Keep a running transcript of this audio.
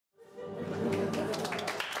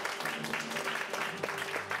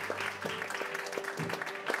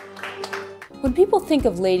When people think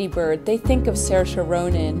of Lady Bird, they think of Saoirse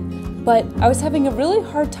Ronan, but I was having a really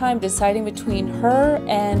hard time deciding between her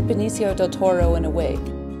and Benicio del Toro in a wig.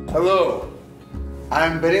 Hello,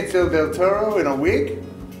 I'm Benicio del Toro in a wig,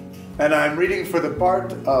 and I'm reading for the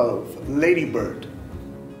part of Lady Bird.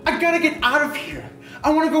 I gotta get out of here.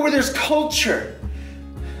 I wanna go where there's culture.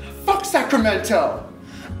 Fuck Sacramento.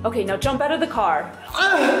 Okay, now jump out of the car.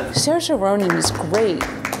 Saoirse Ronan is great,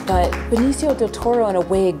 but Benicio del Toro in a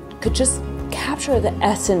wig could just capture the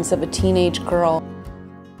essence of a teenage girl.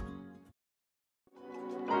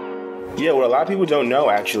 Yeah, what a lot of people don't know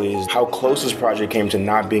actually is how close this project came to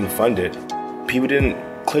not being funded. People didn't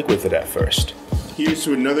click with it at first. Here's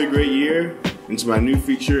to another great year and to my new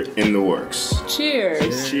feature in the works.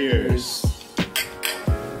 Cheers. Cheers.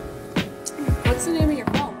 What's the name of your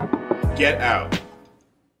film? Get Out.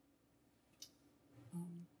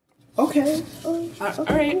 Okay. All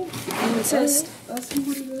right. I insist. Let's see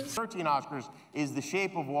what it is. 13 Oscars is The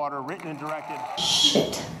Shape of Water, written and directed.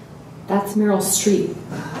 Shit. That's Meryl Streep.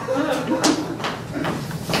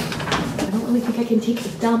 I don't really think I can take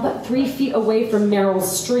it down but 3 feet away from Meryl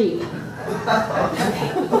Streep.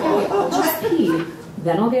 Okay, I'll just pee.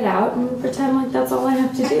 Then I'll get out and pretend like that's all I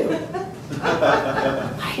have to do.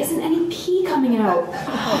 Why isn't any pee coming out?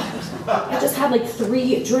 I just had like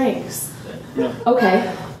 3 drinks.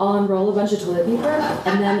 Okay, I'll unroll a bunch of toilet paper,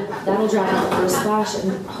 and then that'll dry out the first splash,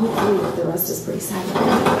 and hopefully the rest is pretty sad.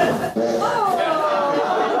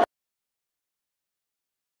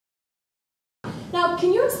 Now,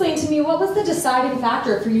 can you explain to me what was the deciding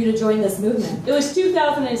factor for you to join this movement? It was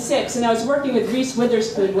 2006, and I was working with Reese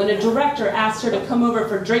Witherspoon when a director asked her to come over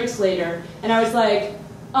for drinks later, and I was like,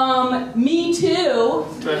 me too.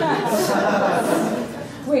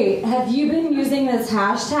 Wait, have you been using this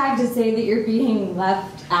hashtag to say that you're being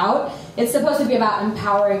left out? It's supposed to be about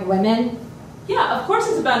empowering women. Yeah, of course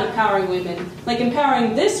it's about empowering women. Like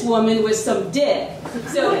empowering this woman with some dick.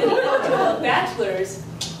 So, ineligible bachelors,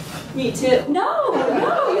 me too. No,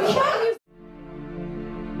 you can't use...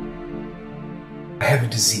 I have a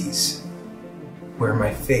disease where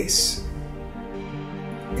my face,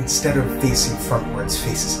 instead of facing frontwards,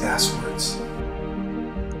 faces asswards.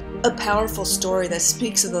 A powerful story that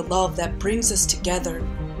speaks of the love that brings us together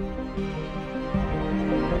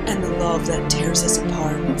and the love that tears us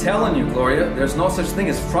apart. I'm telling you, Gloria, there's no such thing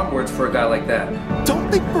as frontwards for a guy like that.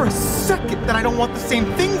 Don't think for a second that I don't want the same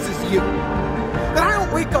things as you. That I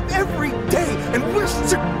don't wake up every day and wish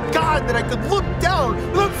to God that I could look down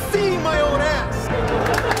without seeing my own ass.